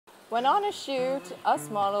When on a shoot, us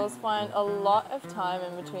models find a lot of time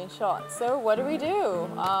in between shots. So what do?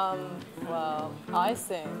 Well, I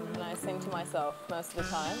sing, and I sing to myself most of the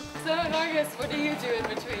time. So August, what do you do in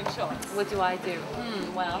between shots? What do I do?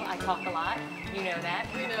 Well, I talk a lot. You know that.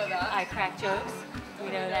 We know that. I crack jokes. You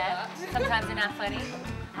know that. Sometimes they're not funny.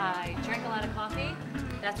 I drink a lot of coffee.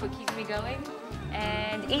 That's what keeps me going.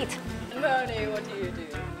 And eat. And Moni, what do you do?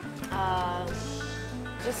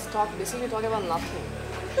 Basically talk about nothing.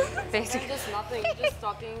 Basically. Just nothing, just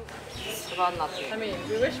talking about nothing. I mean,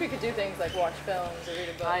 we wish we could do things like watch films or read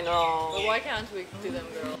a book. I know. But why can't we do them,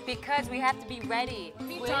 girl? Because we have to be ready.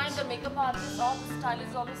 Meantime, the makeup artist, all the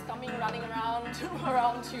stylist is always coming, running around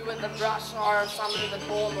you with the brush or something, the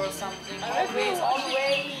comb or something. Always.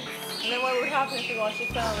 And then what would happen if we watched a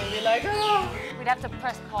film and be like, oh! We'd have to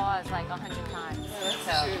press pause like 100 times.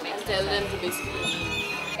 And tell them to basically.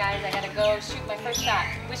 Guys, I gotta go shoot my first shot.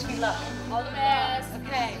 Wish me luck. All the best.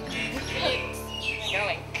 Okay. Thanks.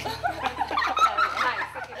 Going. Nice.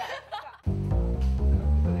 Look at that.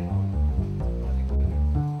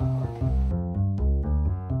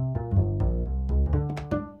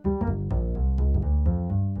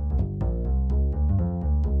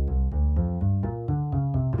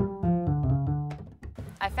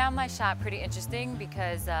 I found my shot pretty interesting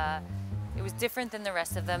because it was different than the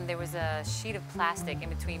rest of them. There was a sheet of plastic in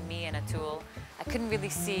between me and a tool. I couldn't really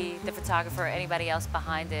see the photographer or anybody else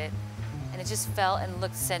behind it. And it just felt and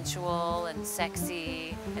looked sensual and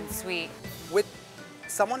sexy and sweet. With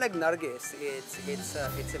someone like Nargis, it's a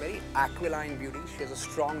very aquiline beauty. She has a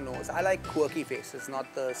strong nose. I like quirky faces,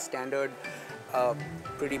 not the standard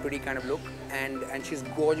pretty kind of look. And she's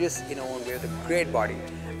gorgeous in her own way with a great body.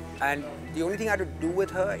 And the only thing I had to do with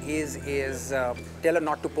her is tell her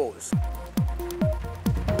not to pose.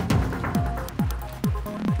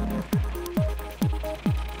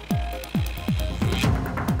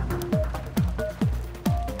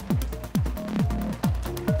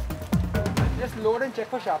 Just load and check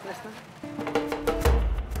for sharpness now.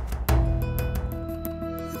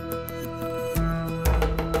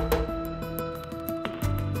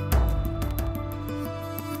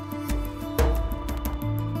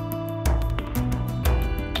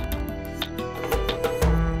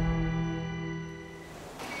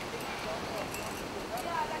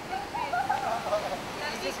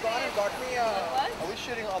 Are we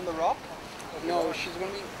shooting on the rock? No, she's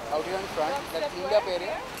going to be out here in front, that cleaned up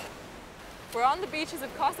area. We're on the beaches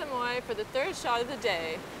of Koh Samui for the third shot of the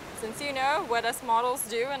day. Since you know what us models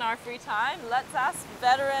do in our free time, let's ask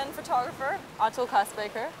veteran photographer Atul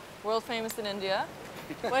Kasbekar, world famous in India,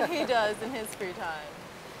 what he does in his free time.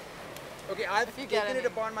 Okay, I've taken it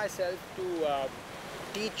upon myself to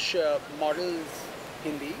teach models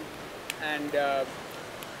Hindi, and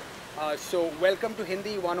so welcome to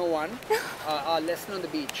Hindi 101, our lesson on the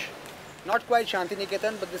beach. Not quite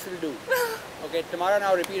Shantiniketan, but this will do. Okay, tomorrow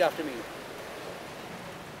now repeat after me.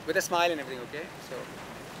 With a smile and everything, okay? So,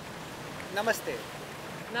 Namaste.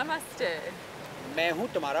 Namaste. मैं हूँ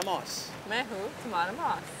तुम्हारा moss. मैं हूँ तुम्हारा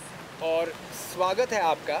moss. और स्वागत है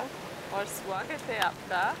आपका. और स्वागत है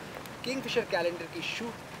आपका. Kingfisher कैलेंडर की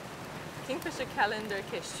शूट. Kingfisher कैलेंडर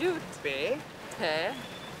के शूट पे है.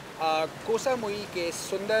 कोह सामुई के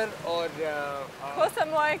सुंदर और कोह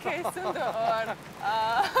सामुई के सुंदर और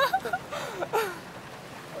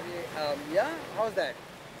ये yeah, how's that?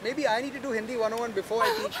 Maybe I need to do Hindi 101 before I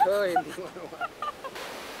teach her Hindi 101.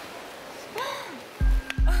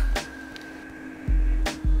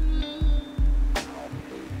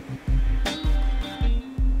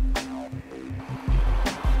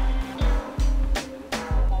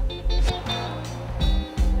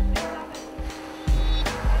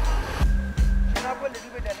 A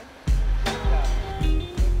little bit, Ellen.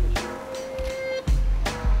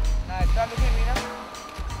 Now start looking at me now.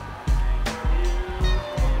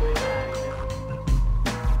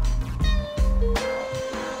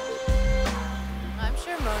 I'm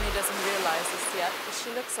sure Moni doesn't realize this yet, but she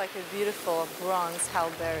looks like a beautiful bronze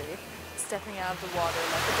Halle Berry stepping out of the water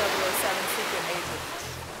like a 007 secret agent.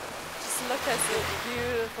 Just look as the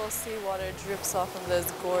beautiful seawater drips off of those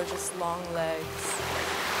gorgeous long legs.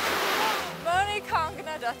 Moni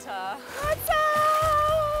Kanganadatta. What's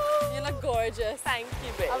up? You look gorgeous. Thank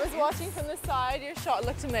you, babe. I was watching from the side. Your shot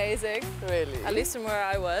looked amazing. Really? At least from where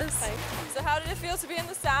I was. Thank you. So how did it feel to be in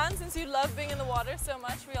the sand since you love being in the water so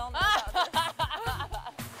much? We all know about this.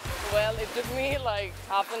 Well, it took me like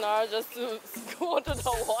half an hour just to go to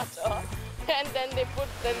the water. And then they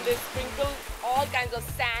sprinkle all kinds of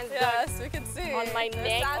sand Yes, we can see. on my There's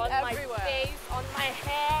neck, sand on everywhere. my face, on my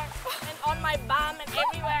hair, and on my bum and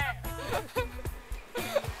everywhere.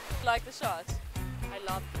 Like the shot? I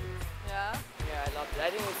love it. Yeah? here. I loved it. I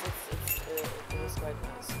think it was quite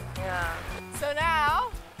nice. Yeah. So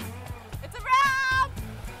now, it's a wrap!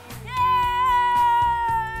 Yay!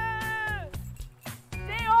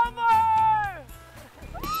 Day over!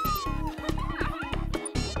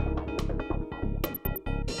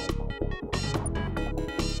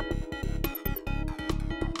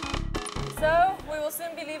 So, we will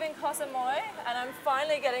soon be leaving Koh Samui, and I'm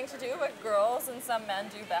finally getting to do what girls and some men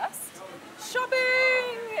do best.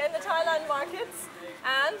 Shopping in the Thailand markets.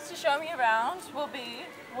 And to show me around will be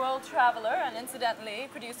world traveler and incidentally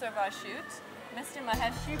producer of our shoot, Mr.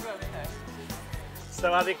 Mahesh Shivrotkar.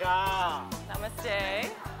 Sawadika. Namaste.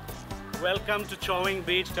 Welcome to Chowing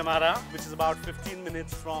Beach, Tamara, which is about 15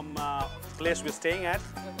 minutes from the place we're staying at,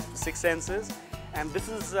 Six Senses. And this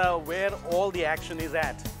is where all the action is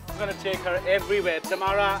at. I'm gonna take her everywhere.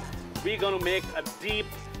 Tamara, we're gonna make a deep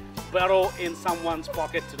burrow in someone's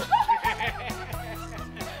pocket today.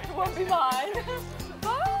 It won't be mine.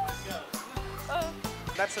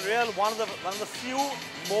 That's a real one of the few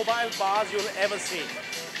mobile bars you'll ever see,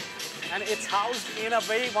 and it's housed in a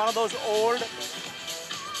one of those old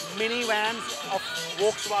minivans of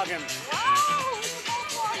Volkswagen. Wow, it's a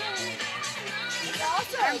Volkswagen. It's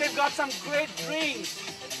awesome. And they've got some great drinks.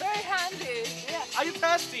 It's very handy. Yeah. Are you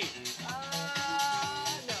thirsty? No.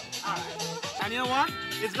 All right. And you know what?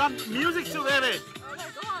 It's got music too, baby. Oh my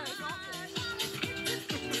god, it's awesome.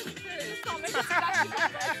 Just don't make a splash.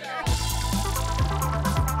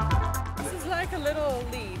 This is like a little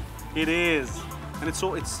leaf. It is, and it's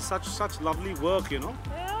such lovely work, you know.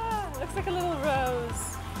 Yeah, it looks like a little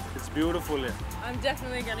rose. It's beautiful. Yeah. I'm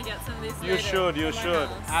definitely gonna get some of these You later should, for you my should.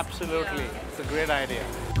 house. Absolutely. Yeah. It's a great idea.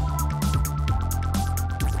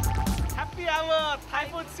 Happy hour, Thai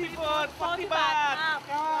food, seafood, 40 baht.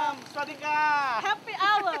 Come, Swadika. Happy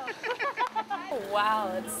hour! Oh,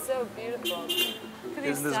 wow, it's so beautiful. Look at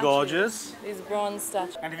these Isn't this statues. gorgeous? These bronze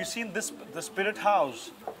statues. And have you seen this, the Spirit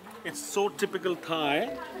House? It's so typical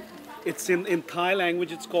Thai. It's in Thai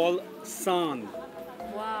language, it's called San,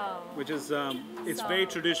 Wow. which is, it's very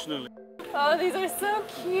traditional. Oh, these are so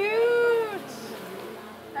cute.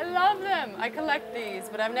 I love them. I collect these,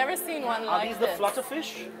 but I've never seen one Are like these this. the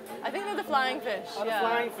flutterfish? I think they're the flying fish. Or yeah. the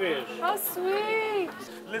flying fish? How sweet.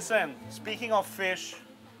 Listen, speaking of fish,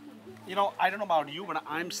 you know, I don't know about you, but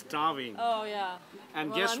I'm starving. Oh, yeah. And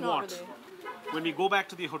Well, guess I'm not what? really. When we go back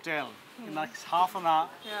to the hotel, in like half an hour,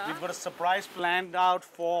 Yeah. we've got a surprise planned out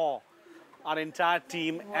for our entire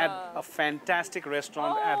team at a fantastic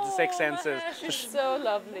restaurant at the Six Senses. Mahesh, it's so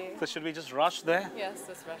lovely. So should we just rush there? Yes,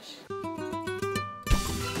 let's rush.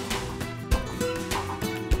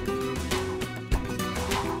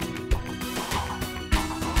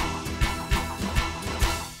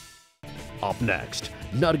 Up next,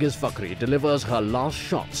 Nargis Fakhri delivers her last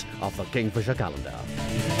shots of the Kingfisher calendar.